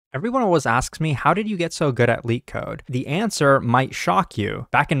Everyone always asks me, how did you get so good at Leetcode? The answer might shock you.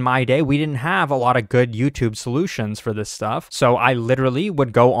 Back in my day, we didn't have a lot of good YouTube solutions for this stuff. So I literally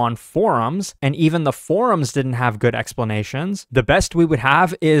would go on forums, and even the forums didn't have good explanations. The best we would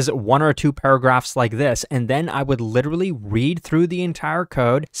have is one or two paragraphs like this, and then I would literally read through the entire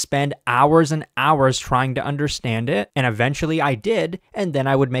code, spend hours and hours trying to understand it, and eventually I did, and then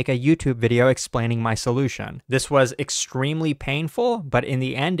I would make a YouTube video explaining my solution. This was extremely painful, but in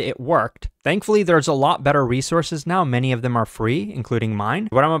the end, it worked. Thankfully, there's a lot better resources now. Many of them are free, including mine.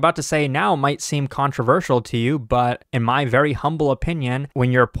 What I'm about to say now might seem controversial to you, but in my very humble opinion,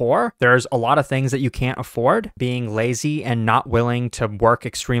 when you're poor, there's a lot of things that you can't afford. Being lazy and not willing to work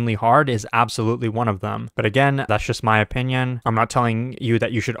extremely hard is absolutely one of them. But again, that's just my opinion. I'm not telling you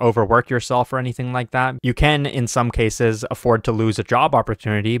that you should overwork yourself or anything like that. You can, in some cases, afford to lose a job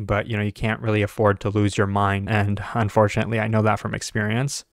opportunity, but you can't really afford to lose your mind. And unfortunately, I know that from experience.